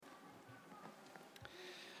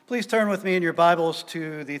Please turn with me in your Bibles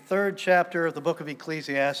to the third chapter of the book of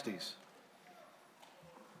Ecclesiastes.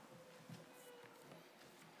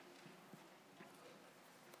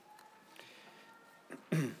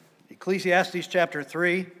 Ecclesiastes chapter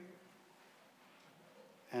 3.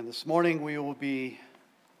 And this morning we will be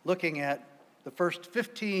looking at the first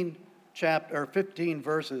 15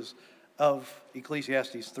 verses of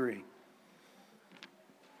Ecclesiastes 3.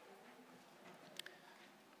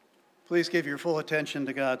 Please give your full attention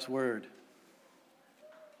to God's word.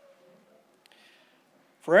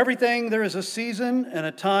 For everything there is a season and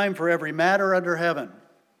a time for every matter under heaven,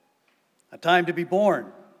 a time to be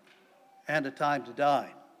born and a time to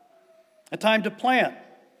die, a time to plant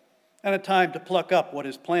and a time to pluck up what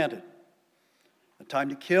is planted, a time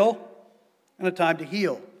to kill and a time to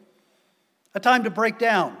heal, a time to break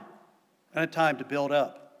down and a time to build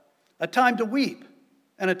up, a time to weep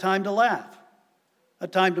and a time to laugh, a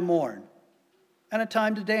time to mourn, and a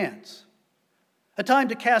time to dance, a time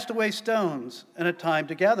to cast away stones, and a time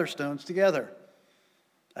to gather stones together,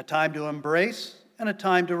 a time to embrace, and a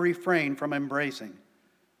time to refrain from embracing,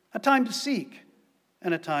 a time to seek,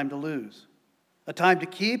 and a time to lose, a time to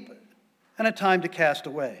keep, and a time to cast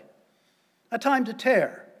away, a time to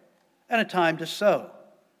tear, and a time to sow,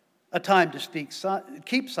 a time to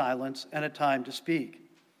keep silence, and a time to speak,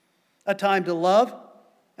 a time to love,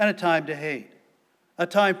 and a time to hate, a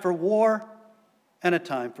time for war, and a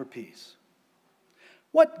time for peace.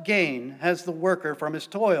 What gain has the worker from his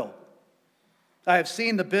toil? I have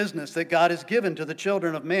seen the business that God has given to the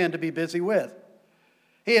children of man to be busy with.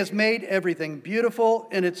 He has made everything beautiful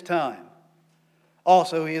in its time.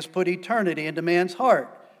 Also, he has put eternity into man's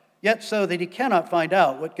heart, yet so that he cannot find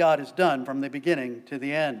out what God has done from the beginning to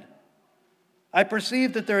the end. I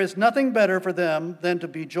perceive that there is nothing better for them than to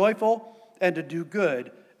be joyful and to do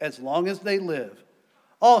good as long as they live.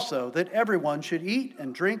 Also, that everyone should eat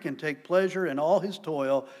and drink and take pleasure in all his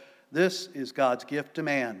toil. This is God's gift to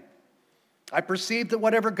man. I perceive that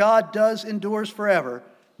whatever God does endures forever.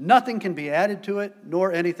 Nothing can be added to it,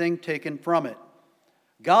 nor anything taken from it.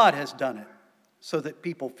 God has done it, so that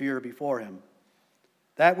people fear before him.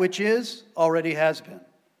 That which is already has been.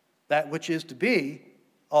 That which is to be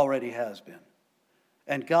already has been.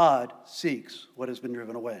 And God seeks what has been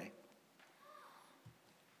driven away.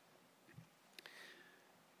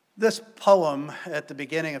 This poem at the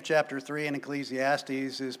beginning of chapter 3 in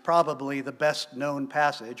Ecclesiastes is probably the best known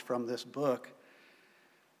passage from this book.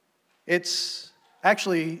 It's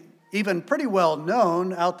actually even pretty well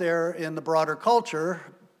known out there in the broader culture,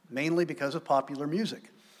 mainly because of popular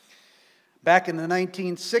music. Back in the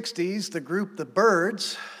 1960s, the group The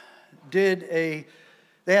Byrds they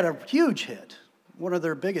had a huge hit, one of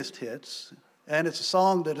their biggest hits, and it's a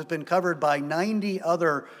song that has been covered by 90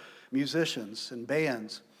 other musicians and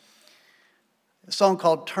bands. A song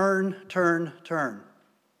called Turn, Turn, Turn.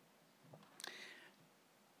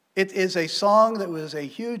 It is a song that was a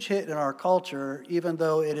huge hit in our culture, even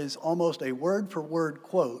though it is almost a word-for-word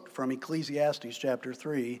quote from Ecclesiastes chapter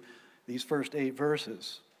 3, these first 8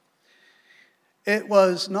 verses. It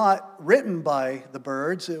was not written by the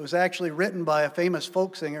Byrds. It was actually written by a famous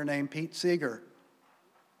folk singer named Pete Seeger.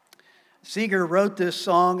 Seeger wrote this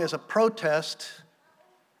song as a protest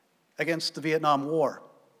against the Vietnam War.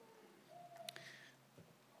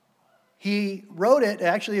 He wrote it,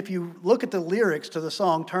 actually, if you look at the lyrics to the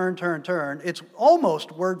song, Turn, Turn, Turn, it's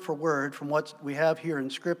almost word for word from what we have here in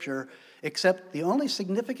Scripture, except the only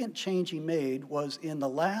significant change he made was in the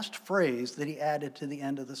last phrase that he added to the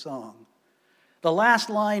end of the song. The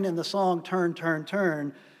last line in the song, Turn, Turn,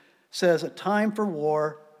 Turn, says, a time for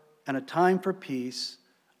war and a time for peace.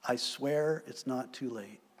 I swear it's not too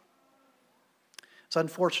late. It's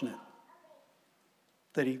unfortunate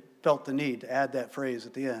that he felt the need to add that phrase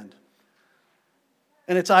at the end.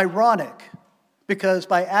 And it's ironic because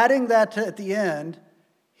by adding that at the end,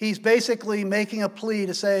 he's basically making a plea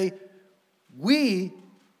to say, we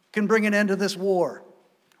can bring an end to this war.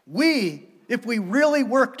 We, if we really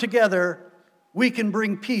work together, we can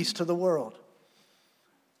bring peace to the world.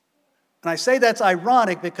 And I say that's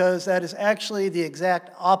ironic because that is actually the exact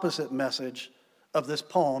opposite message of this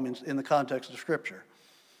poem in the context of Scripture.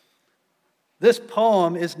 This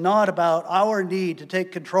poem is not about our need to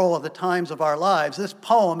take control of the times of our lives. This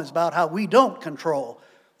poem is about how we don't control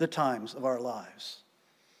the times of our lives.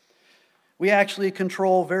 We actually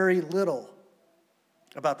control very little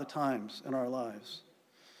about the times in our lives.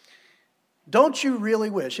 Don't you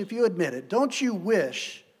really wish, if you admit it, don't you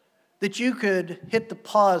wish that you could hit the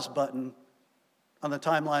pause button on the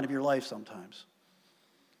timeline of your life sometimes?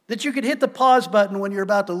 That you could hit the pause button when you're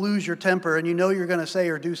about to lose your temper and you know you're going to say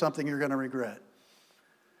or do something you're going to regret.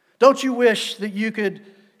 Don't you wish that you could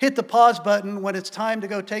hit the pause button when it's time to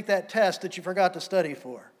go take that test that you forgot to study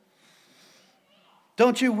for?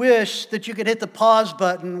 Don't you wish that you could hit the pause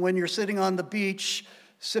button when you're sitting on the beach,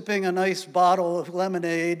 sipping a nice bottle of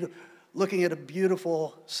lemonade, looking at a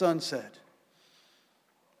beautiful sunset?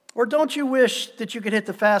 Or don't you wish that you could hit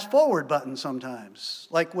the fast forward button sometimes,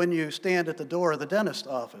 like when you stand at the door of the dentist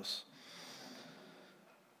office?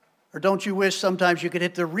 Or don't you wish sometimes you could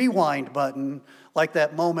hit the rewind button, like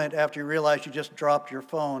that moment after you realize you just dropped your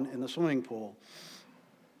phone in the swimming pool?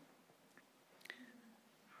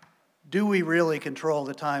 Do we really control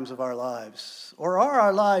the times of our lives? Or are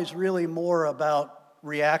our lives really more about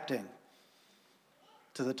reacting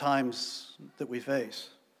to the times that we face?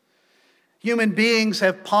 Human beings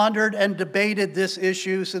have pondered and debated this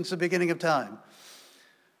issue since the beginning of time.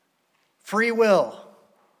 Free will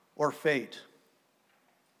or fate?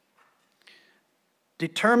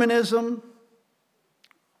 Determinism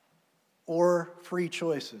or free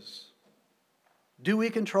choices? Do we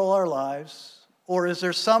control our lives? Or is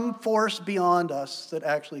there some force beyond us that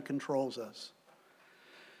actually controls us?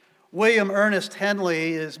 William Ernest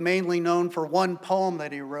Henley is mainly known for one poem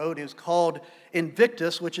that he wrote. It's called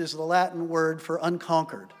Invictus, which is the Latin word for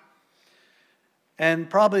unconquered. And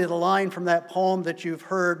probably the line from that poem that you've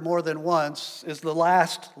heard more than once is the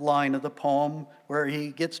last line of the poem where he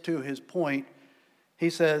gets to his point. He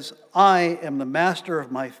says, "I am the master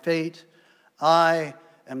of my fate. I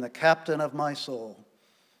am the captain of my soul."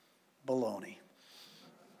 Baloney.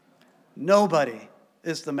 Nobody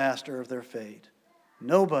is the master of their fate.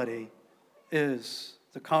 Nobody is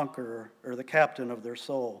the conqueror or the captain of their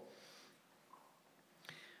soul.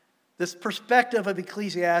 This perspective of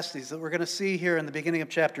Ecclesiastes that we're going to see here in the beginning of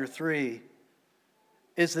chapter 3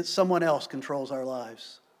 is that someone else controls our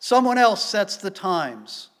lives. Someone else sets the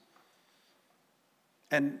times.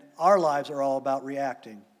 And our lives are all about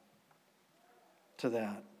reacting to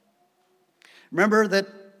that. Remember that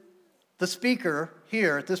the speaker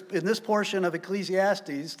here, in this portion of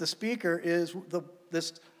Ecclesiastes, the speaker is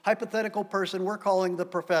this hypothetical person we're calling the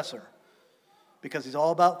professor, because he's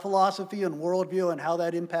all about philosophy and worldview and how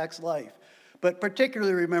that impacts life. But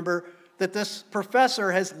particularly remember that this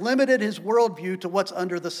professor has limited his worldview to what's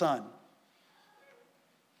under the sun.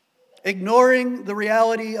 Ignoring the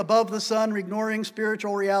reality above the sun, ignoring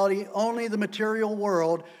spiritual reality, only the material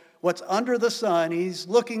world, what's under the sun, he's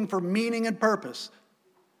looking for meaning and purpose.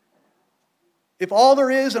 If all there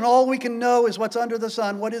is and all we can know is what's under the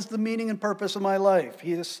sun, what is the meaning and purpose of my life?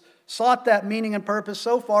 He has sought that meaning and purpose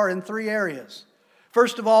so far in 3 areas.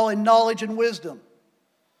 First of all, in knowledge and wisdom.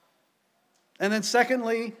 And then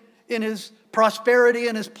secondly, in his prosperity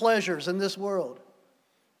and his pleasures in this world.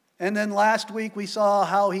 And then last week we saw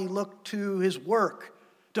how he looked to his work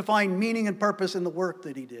to find meaning and purpose in the work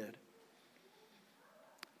that he did.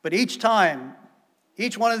 But each time,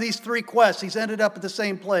 each one of these 3 quests, he's ended up at the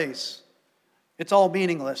same place. It's all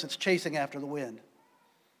meaningless. It's chasing after the wind.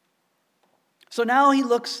 So now he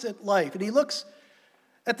looks at life, and he looks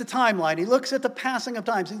at the timeline. He looks at the passing of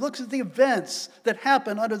times. He looks at the events that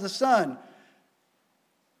happen under the sun.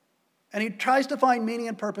 And he tries to find meaning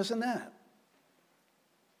and purpose in that.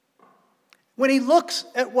 When he looks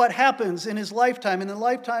at what happens in his lifetime, in the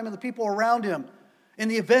lifetime of the people around him, in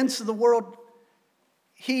the events of the world,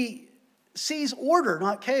 he sees order,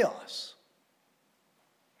 not chaos.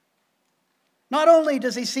 Not only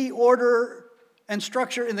does he see order and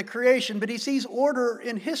structure in the creation, but he sees order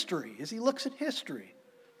in history as he looks at history.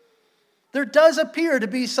 There does appear to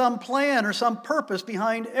be some plan or some purpose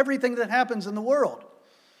behind everything that happens in the world.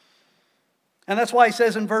 And that's why he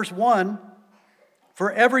says in verse 1,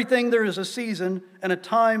 "For everything there is a season and a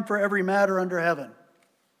time for every matter under heaven."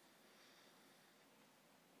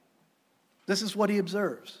 This is what he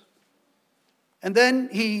observes. And then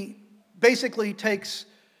he basically takes,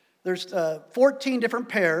 there's 14 different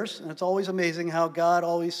pairs, and it's always amazing how God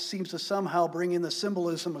always seems to somehow bring in the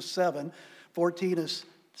symbolism of 7. 14 is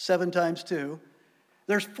 7 times 2.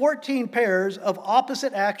 There's 14 pairs of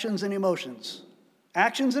opposite actions and emotions.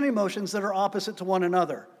 Actions and emotions that are opposite to one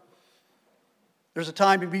another. There's a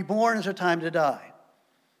time to be born, there's a time to die.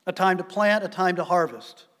 A time to plant, a time to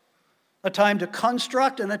harvest. A time to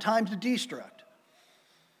construct and a time to destruct.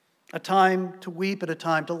 A time to weep and a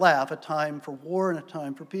time to laugh. A time for war and a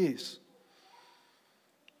time for peace.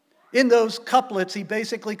 In those couplets, he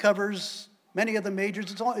basically covers many of the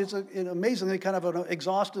majors. It's an amazingly kind of an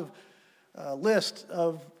exhaustive list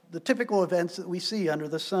of the typical events that we see under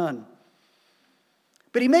the sun.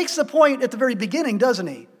 But he makes the point at the very beginning, doesn't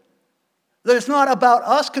he? That it's not about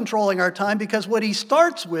us controlling our time, because what he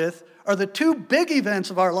starts with are the 2 big events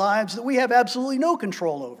of our lives that we have absolutely no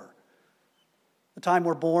control over. The time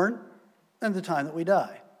we're born and the time that we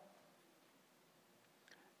die.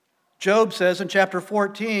 Job says in chapter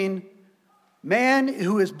 14, man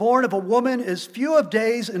who is born of a woman is few of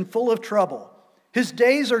days and full of trouble. His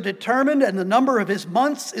days are determined, and the number of his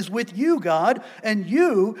months is with you, God, and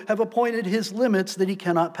you have appointed his limits that he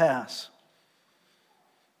cannot pass.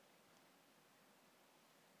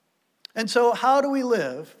 And so how do we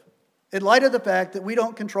live in light of the fact that we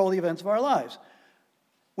don't control the events of our lives?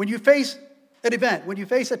 When you face an event, when you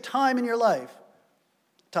face a time in your life,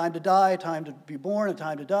 a time to die, a time to be born, a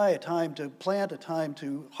time to die, a time to plant, a time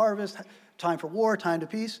to harvest, time for war, time to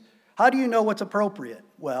peace, how do you know what's appropriate?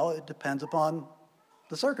 Well, it depends upon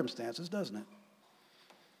the circumstances, doesn't it?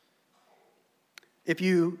 If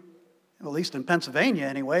you, at least in Pennsylvania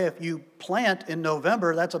anyway, if you plant in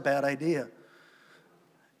November, that's a bad idea.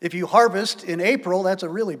 If you harvest in April, that's a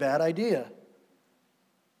really bad idea.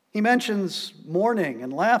 He mentions mourning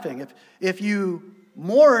and laughing. If you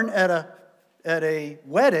mourn at a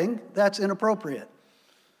wedding, that's inappropriate.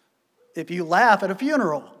 If you laugh at a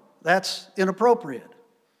funeral, that's inappropriate.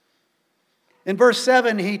 In verse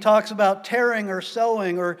 7, he talks about tearing or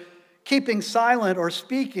sowing or keeping silent or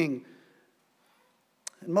speaking.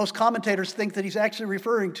 And most commentators think that he's actually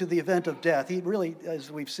referring to the event of death. He really,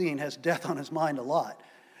 as we've seen, has death on his mind a lot.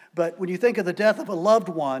 But when you think of the death of a loved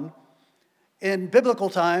one, in biblical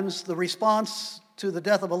times, the response to the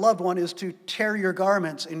death of a loved one is to tear your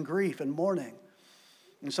garments in grief and mourning.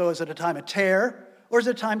 And so is it a time of tear, or is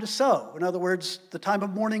it a time to sow? In other words, the time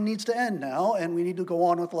of mourning needs to end now, and we need to go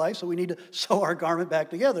on with life, so we need to sew our garment back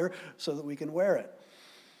together so that we can wear it.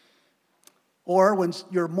 Or when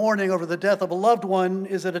you're mourning over the death of a loved one,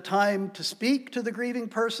 is it a time to speak to the grieving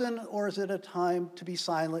person, or is it a time to be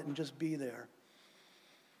silent and just be there?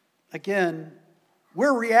 Again,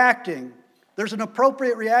 we're reacting. There's an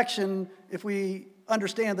appropriate reaction if we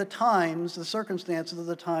understand the times, the circumstances of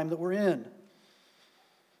the time that we're in.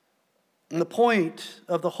 And the point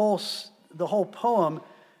of the whole poem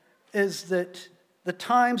is that the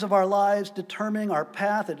times of our lives determine our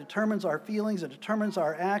path, it determines our feelings, it determines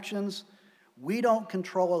our actions. We don't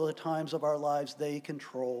control the times of our lives, they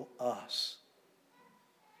control us.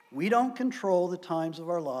 We don't control the times of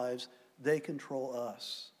our lives, they control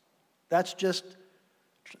us. That's just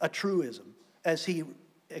a truism as he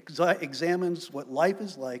examines what life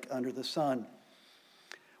is like under the sun.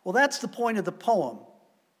 Well, that's the point of the poem.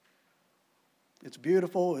 It's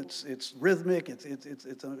beautiful, it's rhythmic,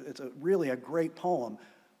 it's really a great poem.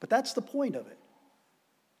 But that's the point of it.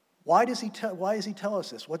 Why does he tell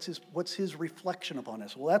us this? What's his reflection upon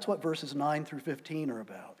this? Well, that's what verses 9 through 15 are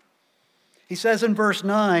about. He says in verse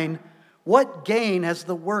 9, "What gain has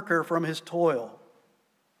the worker from his toil?"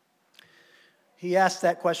 He asks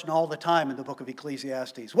that question all the time in the book of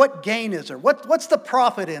Ecclesiastes. What gain is there? What's the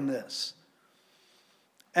profit in this?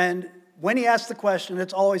 And when he asks the question,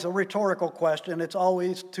 it's always a rhetorical question. It's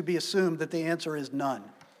always to be assumed that the answer is none.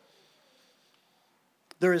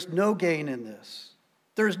 There is no gain in this.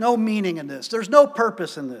 There is no meaning in this. There's no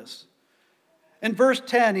purpose in this. In verse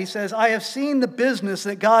 10, he says, "I have seen the business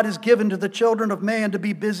that God has given to the children of man to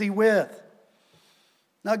be busy with."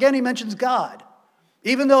 Now again, he mentions God.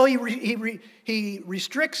 Even though he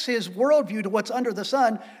restricts his worldview to what's under the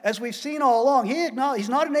sun, as we've seen all along, he's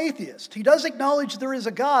not an atheist. He does acknowledge there is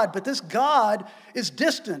a God, but this God is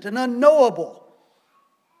distant and unknowable.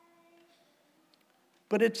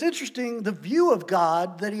 But it's interesting, the view of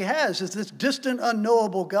God that he has is this distant,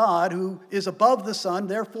 unknowable God who is above the sun,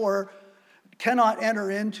 therefore cannot enter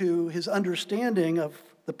into his understanding of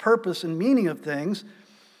the purpose and meaning of things.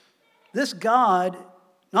 This God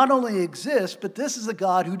not only exists, but this is a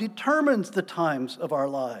God who determines the times of our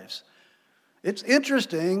lives. It's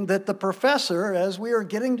interesting that the professor, as we are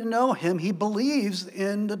getting to know him, he believes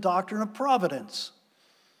in the doctrine of providence,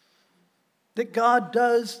 that God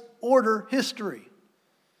does order history.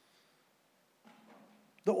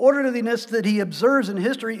 The orderliness that he observes in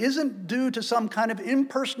history isn't due to some kind of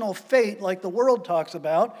impersonal fate like the world talks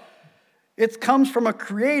about. It comes from a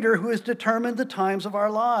creator who has determined the times of our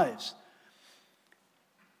lives.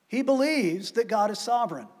 He believes that God is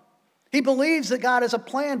sovereign. He believes that God has a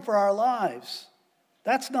plan for our lives.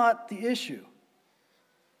 That's not the issue.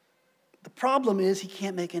 The problem is he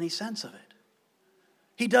can't make any sense of it.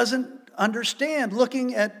 He doesn't understand,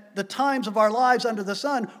 looking at the times of our lives under the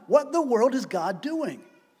sun, what in the world is God doing?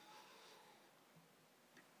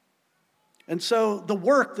 And so the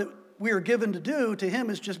work that we are given to do to him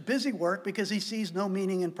is just busy work because he sees no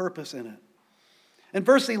meaning and purpose in it. In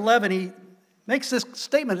verse 11, he makes this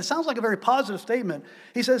statement. It sounds like a very positive statement.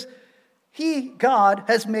 He says, He, God,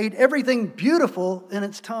 has made everything beautiful in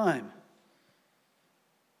its time.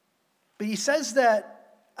 But he says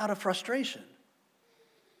that out of frustration.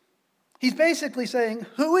 He's basically saying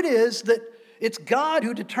who it is that it's God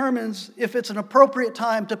who determines if it's an appropriate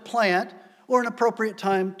time to plant or an appropriate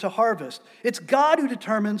time to harvest. It's God who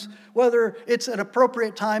determines whether it's an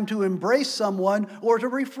appropriate time to embrace someone or to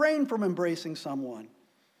refrain from embracing someone.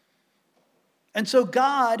 And so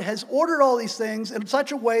God has ordered all these things in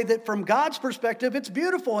such a way that from God's perspective, it's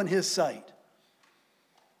beautiful in his sight.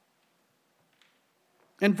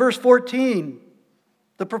 In verse 14,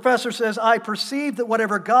 the professor says, I perceive that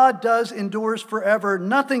whatever God does endures forever.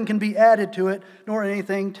 Nothing can be added to it, nor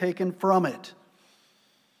anything taken from it.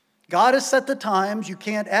 God has set the times. You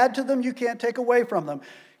can't add to them. You can't take away from them.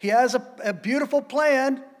 He has a beautiful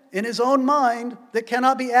plan in his own mind that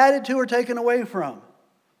cannot be added to or taken away from.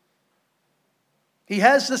 He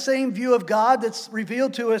has the same view of God that's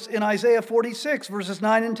revealed to us in Isaiah 46, verses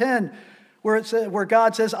 9 and 10, where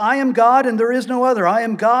God says, I am God and there is no other. I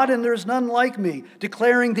am God and there is none like me,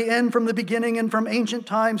 declaring the end from the beginning and from ancient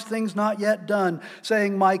times things not yet done,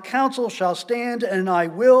 saying, my counsel shall stand and I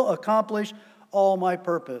will accomplish all my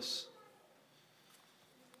purpose.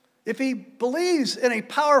 If he believes in a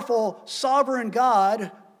powerful, sovereign God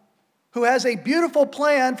who has a beautiful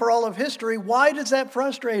plan for all of history, why does that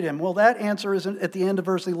frustrate him? Well, that answer is at the end of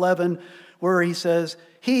verse 11, where he says,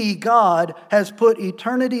 he, God, has put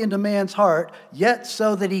eternity into man's heart, yet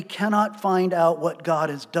so that he cannot find out what God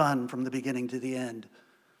has done from the beginning to the end.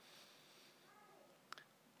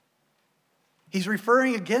 He's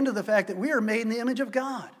referring again to the fact that we are made in the image of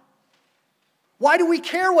God. Why do we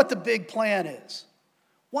care what the big plan is?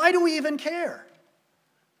 Why do we even care?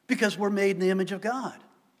 Because we're made in the image of God.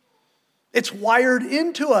 It's wired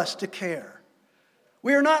into us to care.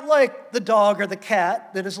 We are not like the dog or the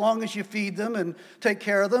cat that as long as you feed them and take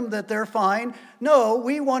care of them, that they're fine. No,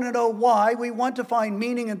 we want to know why. We want to find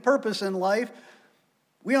meaning and purpose in life.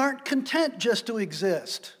 We aren't content just to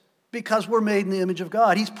exist because we're made in the image of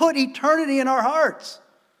God. He's put eternity in our hearts.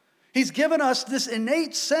 He's given us this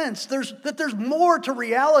innate sense that there's more to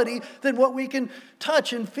reality than what we can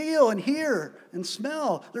touch and feel and hear and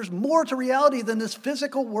smell. There's more to reality than this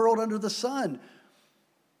physical world under the sun.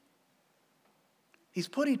 He's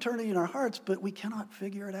put eternity in our hearts, but we cannot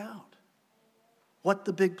figure it out. What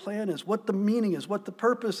the big plan is, what the meaning is, what the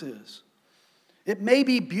purpose is. It may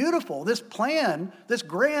be beautiful. This plan, this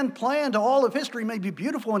grand plan to all of history may be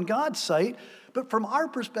beautiful in God's sight, but from our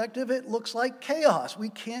perspective, it looks like chaos. We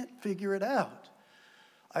can't figure it out.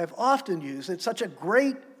 I have often used, it's such a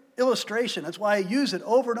great illustration, that's why I use it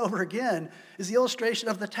over and over again, is the illustration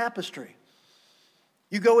of the tapestry.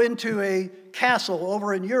 You go into a castle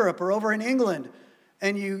over in Europe or over in England,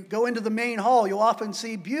 and you go into the main hall, you'll often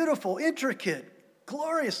see beautiful, intricate,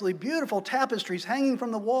 gloriously beautiful tapestries hanging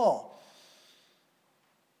from the wall.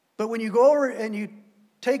 But when you go over and you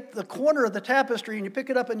take the corner of the tapestry and you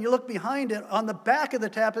pick it up and you look behind it, on the back of the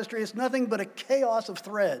tapestry, it's nothing but a chaos of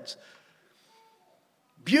threads.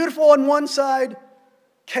 Beautiful on one side,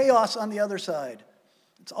 chaos on the other side.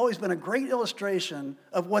 It's always been a great illustration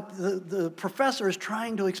of what the professor is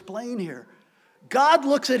trying to explain here. God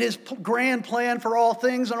looks at his grand plan for all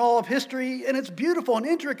things and all of history, and it's beautiful and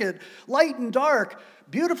intricate, light and dark,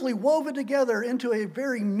 beautifully woven together into a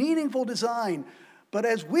very meaningful design. But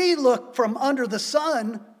as we look from under the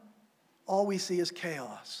sun, all we see is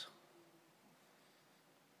chaos.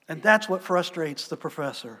 And that's what frustrates the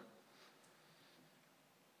professor.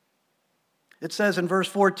 It says in verse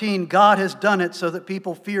 14, God has done it so that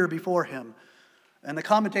people fear before him. And the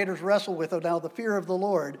commentators wrestle with, now the fear of the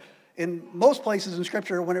Lord. In most places in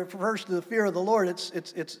Scripture, when it refers to the fear of the Lord,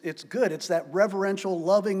 it's good. It's that reverential,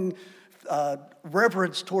 loving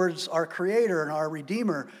reverence towards our Creator and our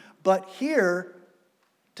Redeemer. But here,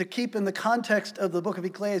 to keep in the context of the book of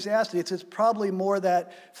Ecclesiastes, it's probably more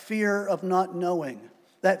that fear of not knowing,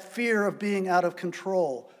 that fear of being out of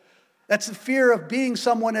control. That's the fear of being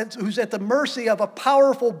someone who's at the mercy of a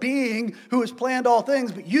powerful being who has planned all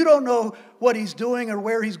things, but you don't know what he's doing or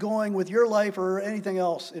where he's going with your life or anything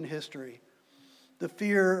else in history. The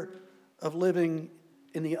fear of living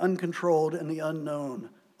in the uncontrolled and the unknown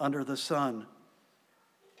under the sun.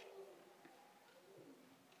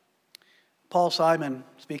 Paul Simon,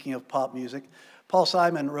 speaking of pop music, Paul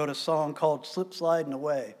Simon wrote a song called Slip Sliding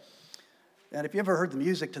Away. And if you ever heard the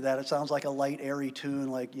music to that, it sounds like a light, airy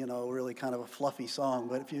tune, like, really kind of a fluffy song.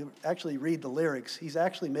 But if you actually read the lyrics, he's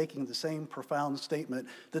actually making the same profound statement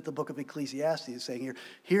that the book of Ecclesiastes is saying here.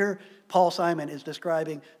 Here, Paul Simon is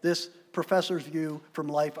describing this professor's view from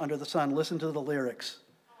life under the sun. Listen to the lyrics.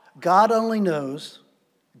 God only knows.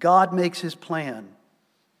 God makes his plan.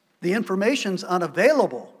 The information's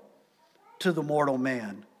unavailable to the mortal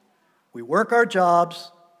man. We work our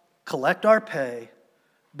jobs, collect our pay,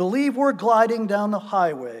 believe we're gliding down the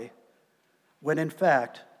highway, when in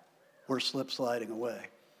fact we're slip-sliding away.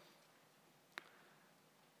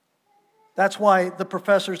 That's why the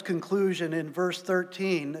professor's conclusion in verse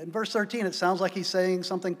 13, it sounds like he's saying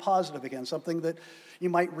something positive again, something that you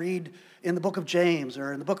might read in the book of James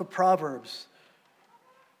or in the book of Proverbs.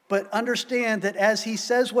 But understand that as he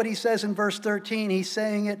says what he says in verse 13, he's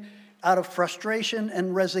saying it out of frustration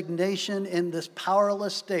and resignation in this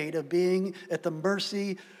powerless state of being at the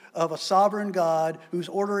mercy of a sovereign God who's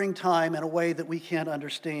ordering time in a way that we can't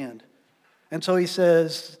understand. And so he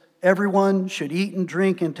says, everyone should eat and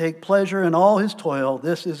drink and take pleasure in all his toil.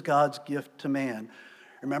 This is God's gift to man.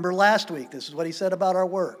 Remember last week, this is what he said about our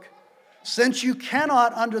work. Since you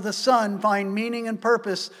cannot under the sun find meaning and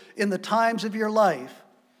purpose in the times of your life,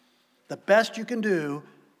 the best you can do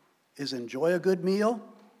is enjoy a good meal,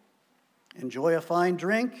 enjoy a fine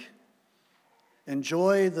drink,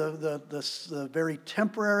 enjoy the very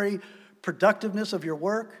temporary productiveness of your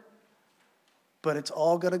work, but it's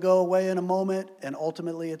all going to go away in a moment, and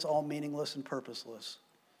ultimately it's all meaningless and purposeless.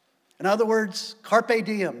 In other words, carpe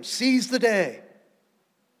diem, seize the day.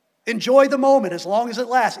 Enjoy the moment as long as it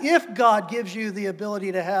lasts. If God gives you the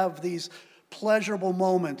ability to have these pleasurable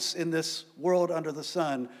moments in this world under the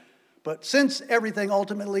sun, but since everything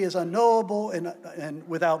ultimately is unknowable and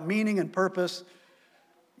without meaning and purpose,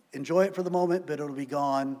 enjoy it for the moment, but it'll be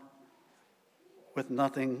gone with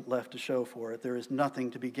nothing left to show for it. There is nothing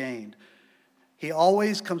to be gained. He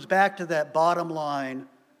always comes back to that bottom line.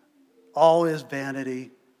 All is vanity.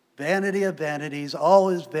 Vanity of vanities. All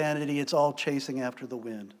is vanity. It's all chasing after the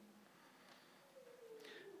wind.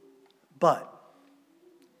 But,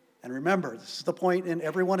 and remember, this is the point in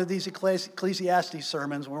every one of these Ecclesiastes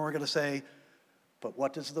sermons when we're going to say, but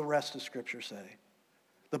what does the rest of Scripture say?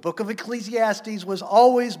 The book of Ecclesiastes was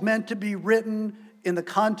always meant to be written in the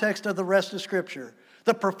context of the rest of Scripture.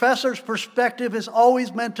 The professor's perspective is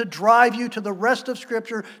always meant to drive you to the rest of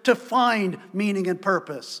Scripture to find meaning and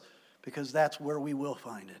purpose, because that's where we will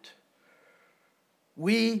find it.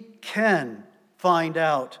 We can find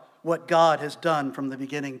out what God has done from the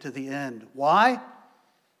beginning to the end. Why?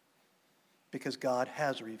 Because God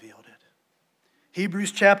has revealed it.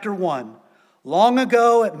 Hebrews chapter 1. Long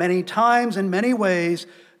ago, at many times, in many ways,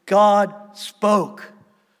 God spoke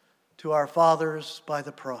to our fathers by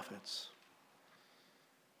the prophets.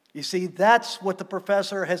 You see, that's what the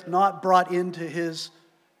professor has not brought into his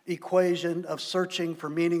equation of searching for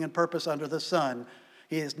meaning and purpose under the sun.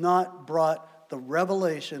 He has not brought the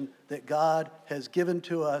revelation that God has given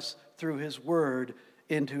to us through his word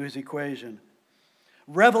into his equation.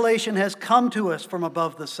 Revelation has come to us from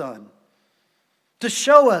above the sun to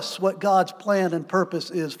show us what God's plan and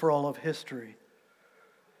purpose is for all of history.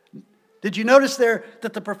 Did you notice there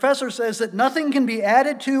that the professor says that nothing can be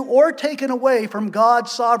added to or taken away from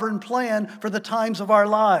God's sovereign plan for the times of our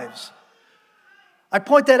lives? I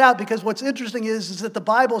point that out because what's interesting is that the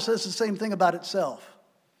Bible says the same thing about itself.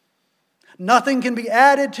 Nothing can be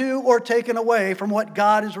added to or taken away from what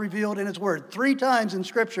God has revealed in his word. 3 times in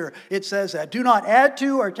Scripture it says that. Do not add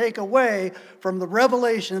to or take away from the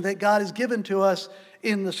revelation that God has given to us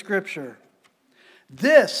in the Scripture.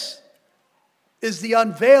 This is the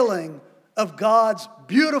unveiling of God's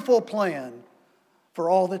beautiful plan for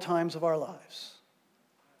all the times of our lives.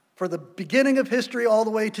 For the beginning of history all the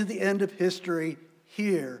way to the end of history,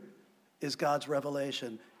 here is God's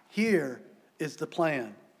revelation. Here is the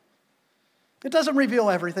plan. It doesn't reveal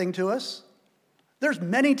everything to us. There's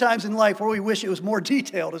many times in life where we wish it was more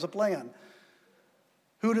detailed as a plan.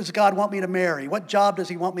 Who does God want me to marry? What job does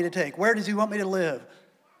he want me to take? Where does he want me to live?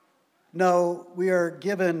 No, we are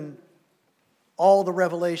given all the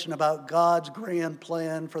revelation about God's grand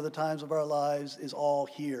plan for the times of our lives is all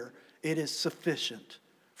here. It is sufficient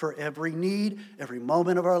for every need, every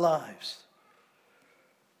moment of our lives.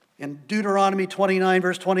 In Deuteronomy 29,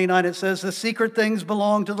 verse 29, it says, the secret things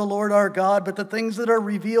belong to the Lord our God, but the things that are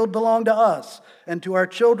revealed belong to us and to our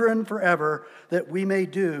children forever, that we may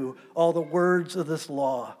do all the words of this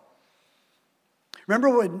law.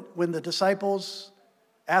 Remember when the disciples,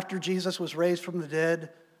 after Jesus was raised from the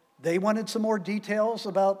dead, they wanted some more details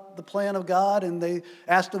about the plan of God, and they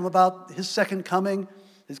asked him about his second coming,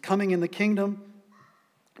 his coming in the kingdom.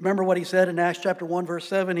 Remember what he said in Acts chapter 1, verse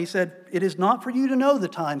 7. He said, it is not for you to know the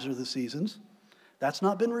times or the seasons. That's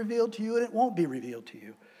not been revealed to you, and it won't be revealed to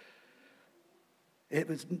you.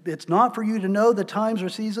 It's not for you to know the times or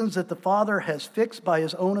seasons that the Father has fixed by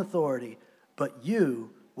his own authority, but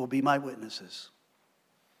you will be my witnesses.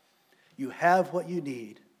 You have what you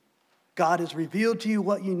need. God has revealed to you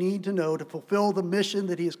what you need to know to fulfill the mission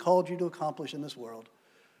that he has called you to accomplish in this world.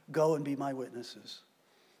 Go and be my witnesses.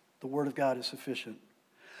 The word of God is sufficient.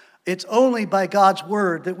 It's only by God's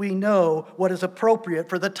word that we know what is appropriate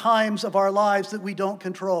for the times of our lives that we don't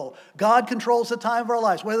control. God controls the time of our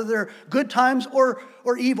lives, whether they're good times or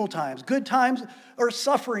evil times, good times or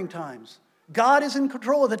suffering times. God is in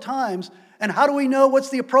control of the times, and how do we know what's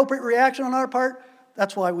the appropriate reaction on our part?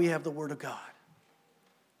 That's why we have the Word of God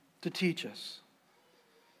to teach us.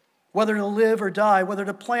 Whether to live or die, whether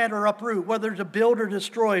to plant or uproot, whether to build or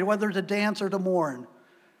destroy, whether to dance or to mourn,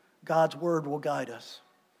 God's Word will guide us.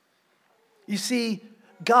 You see,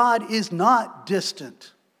 God is not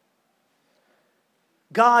distant.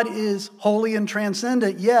 God is holy and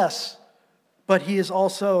transcendent, yes, but He is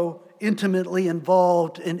also intimately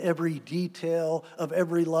involved in every detail of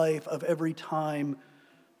every life, of every time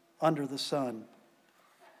under the sun.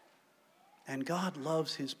 And God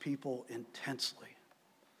loves His people intensely.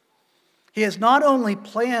 He has not only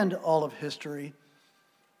planned all of history,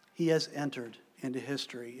 He has entered into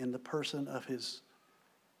history in the person of His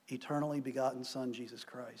eternally begotten Son, Jesus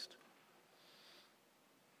Christ.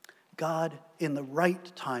 God, in the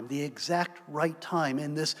right time, the exact right time,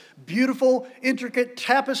 in this beautiful, intricate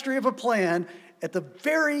tapestry of a plan, at the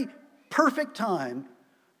very perfect time,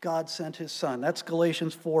 God sent His Son. That's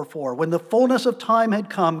Galatians 4:4. When the fullness of time had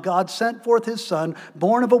come, God sent forth His Son,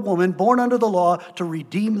 born of a woman, born under the law, to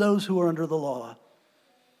redeem those who are under the law.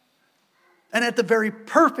 And at the very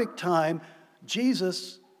perfect time,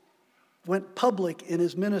 Jesus went public in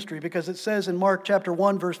His ministry, because it says in Mark chapter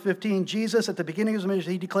 1, verse 15, Jesus, at the beginning of His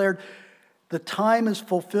ministry, He declared, "The time is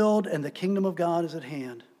fulfilled and the kingdom of God is at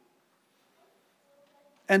hand."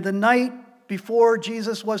 And the night before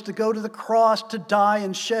Jesus was to go to the cross to die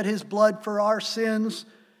and shed His blood for our sins,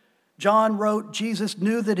 John wrote, Jesus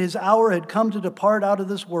knew that His hour had come to depart out of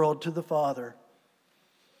this world to the Father.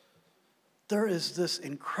 There is this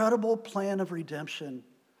incredible plan of redemption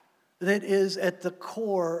that is at the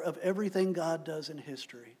core of everything God does in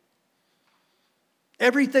history.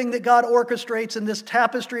 Everything that God orchestrates in this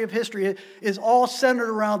tapestry of history is all centered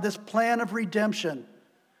around this plan of redemption.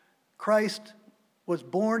 Christ was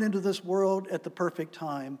born into this world at the perfect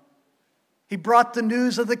time. He brought the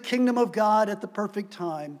news of the kingdom of God at the perfect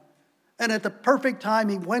time. And at the perfect time,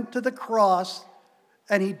 He went to the cross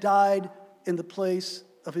and He died in the place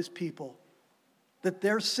of His people, that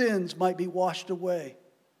their sins might be washed away,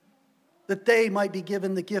 that they might be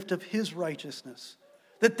given the gift of His righteousness,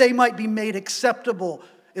 that they might be made acceptable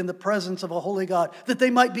in the presence of a holy God, that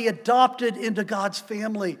they might be adopted into God's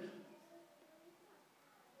family.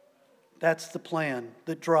 That's the plan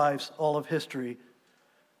that drives all of history.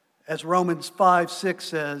 As Romans 5:6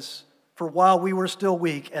 says, "For while we were still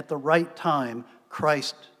weak, at the right time,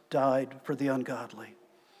 Christ died for the ungodly."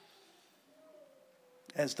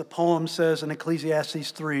 As the poem says in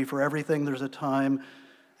Ecclesiastes 3, "For everything there's a time,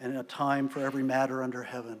 and a time for every matter under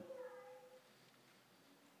heaven."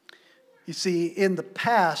 You see, in the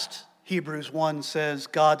past, Hebrews 1 says,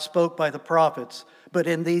 God spoke by the prophets, but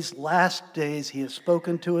in these last days He has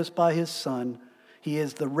spoken to us by His Son. He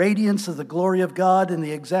is the radiance of the glory of God and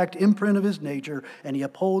the exact imprint of His nature, and He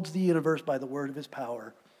upholds the universe by the word of His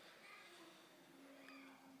power.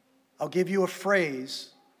 I'll give you a phrase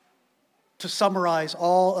to summarize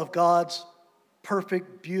all of God's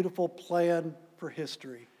perfect, beautiful plan for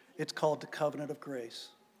history. It's called the covenant of grace.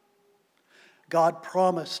 God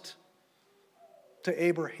promised to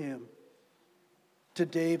Abraham, to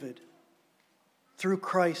David, through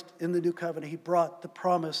Christ in the new covenant, He brought the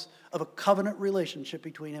promise of a covenant relationship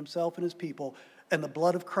between Himself and His people, and the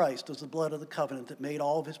blood of Christ was the blood of the covenant that made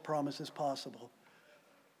all of His promises possible.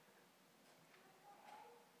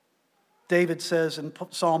 David says in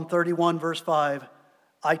Psalm 31, verse 5,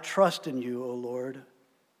 "I trust in You, O Lord.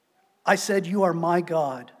 I said, You are my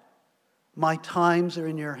God. My times are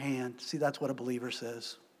in Your hand." See, that's what a believer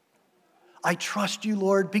says. I trust You,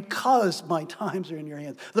 Lord, because my times are in Your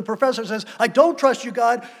hands. The professor says, I don't trust You,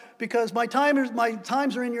 God, because my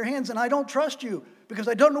times are in Your hands, and I don't trust You because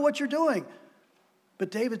I don't know what You're doing. But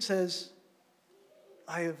David says,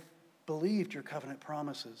 I have believed Your covenant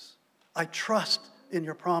promises. I trust in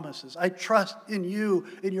Your promises. I trust in You,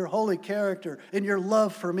 in Your holy character, in Your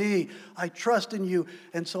love for me. I trust in You,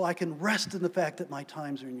 and so I can rest in the fact that my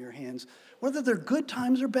times are in Your hands, whether they're good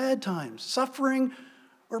times or bad times, suffering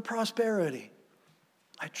or prosperity.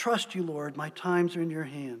 I trust You, Lord. My times are in Your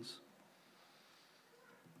hands.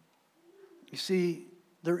 You see,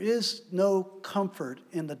 there is no comfort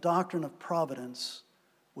in the doctrine of providence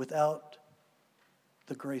without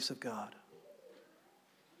the grace of God.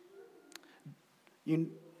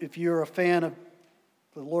 If you're a fan of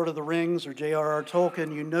The Lord of the Rings or J.R.R.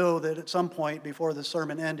 Tolkien, you know that at some point before the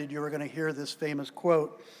sermon ended, you were going to hear this famous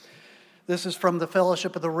quote. This is from the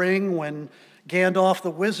Fellowship of the Ring when Gandalf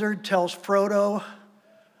the wizard tells Frodo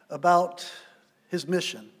about his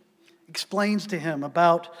mission, explains to him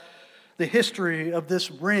about the history of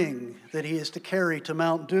this ring that he is to carry to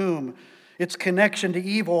Mount Doom, its connection to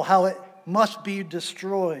evil, how it must be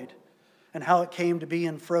destroyed, and how it came to be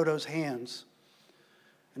in Frodo's hands.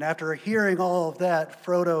 And after hearing all of that,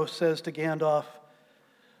 Frodo says to Gandalf,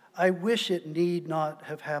 "I wish it need not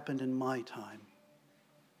have happened in my time."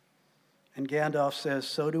 And Gandalf says,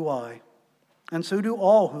 "So do I, and so do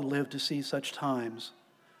all who live to see such times.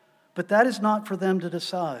 But that is not for them to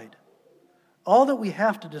decide. All that we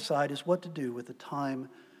have to decide is what to do with the time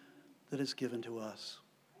that is given to us."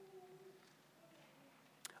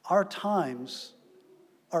 Our times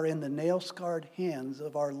are in the nail-scarred hands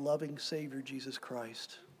of our loving Savior, Jesus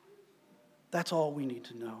Christ. That's all we need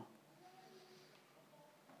to know.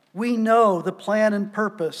 We know the plan and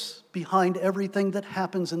purpose behind everything that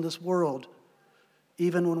happens in this world,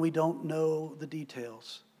 even when we don't know the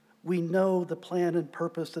details. We know the plan and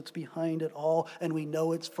purpose that's behind it all, and we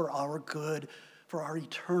know it's for our good, for our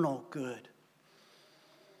eternal good.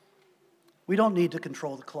 We don't need to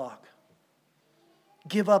control the clock.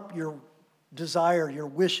 Give up your desire, your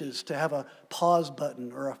wishes to have a pause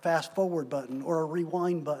button or a fast forward button or a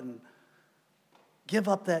rewind button. Give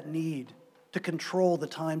up that need to control the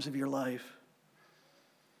times of your life.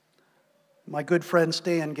 My good friend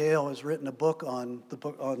Stan Gale has written a book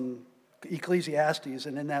on Ecclesiastes,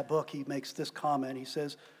 and in that book he makes this comment. He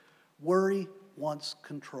says, "Worry wants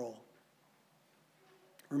control."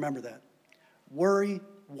 Remember that. Worry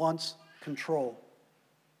wants control.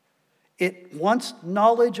 It wants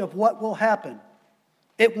knowledge of what will happen.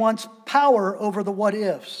 It wants power over the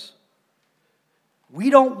what-ifs.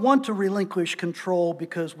 We don't want to relinquish control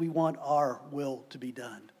because we want our will to be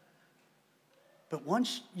done. But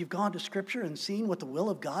once you've gone to Scripture and seen what the will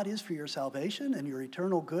of God is for your salvation and your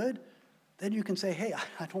eternal good, then you can say, "Hey,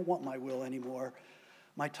 I don't want my will anymore.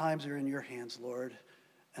 My times are in your hands, Lord,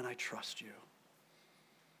 and I trust you."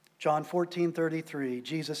 John 14:33,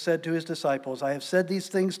 Jesus said to his disciples, "I have said these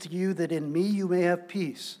things to you that in me you may have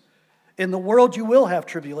peace. In the world you will have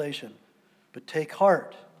tribulation, but take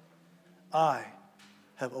heart. I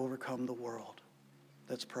have overcome the world."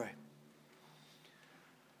 Let's pray.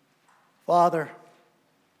 Father,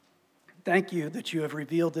 thank you that you have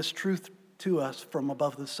revealed this truth to us from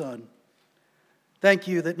above the sun. Thank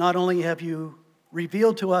you that not only have you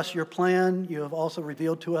revealed to us your plan, you have also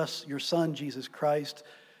revealed to us your Son, Jesus Christ,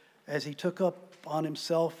 as he took up on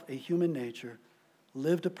himself a human nature,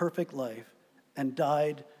 lived a perfect life, and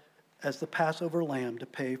died as the Passover lamb to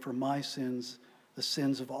pay for my sins, the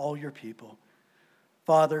sins of all your people.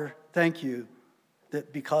 Father, thank you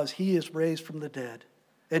that because he is raised from the dead,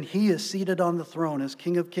 and he is seated on the throne as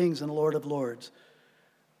King of Kings and Lord of Lords,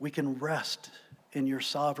 we can rest in your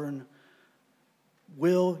sovereign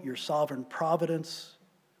will, your sovereign providence,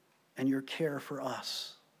 and your care for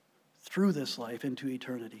us through this life into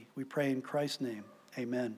eternity. We pray in Christ's name. Amen.